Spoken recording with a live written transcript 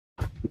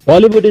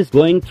Bollywood is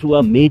going through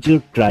a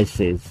major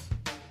crisis.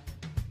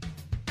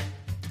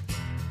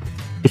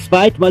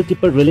 Despite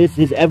multiple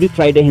releases, every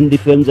Friday Hindi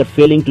films are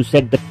failing to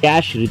set the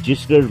cash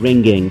register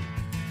ringing.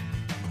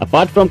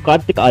 Apart from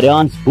Kartik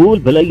Aaryan's Bhool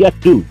Bhulaiya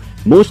 2,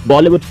 most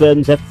Bollywood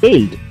films have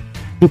failed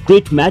to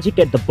create magic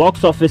at the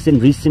box office in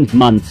recent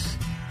months.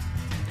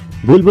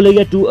 Bhool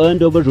Bhulaiya 2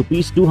 earned over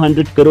rupees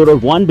 200 crore or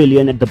 1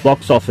 billion at the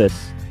box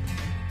office.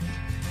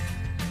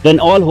 Then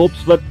all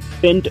hopes were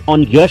pinned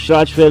on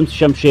Yashrajfilms'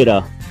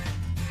 Shamshera,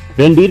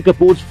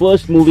 Ranbirkapoor's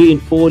first movie in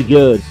 4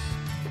 years.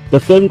 The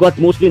film got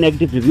mostly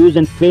negative reviews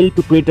and failed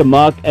to create a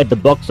mark at the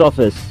box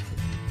office.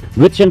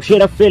 With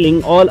Shamshera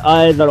failing, all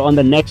eyes are on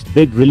the next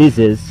big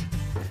releases.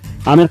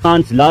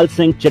 Amirkhan's Lal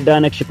Singh Chaddha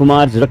and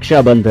Akshaykumar's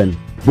Raksha Bandhan.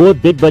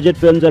 Both big budget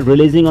films are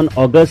releasing on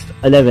August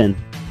 11.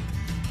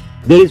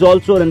 There is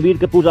also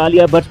Ranveerkapoor's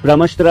Aliabhatt's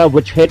Brahmashtra,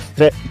 which hits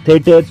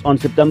theatres on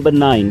September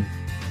 9.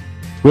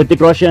 Hrithik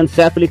Roshan and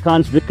Saif Ali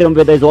Khan's Vikram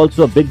Vedha is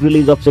also a big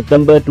release of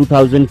September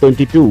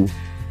 2022.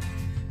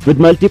 With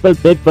multiple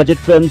big budget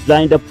films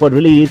lined up for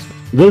release,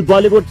 will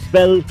Bollywood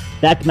spell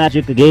that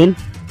magic again?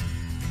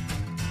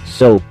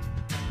 So,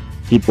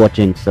 keep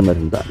watching Summer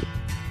Ramzan.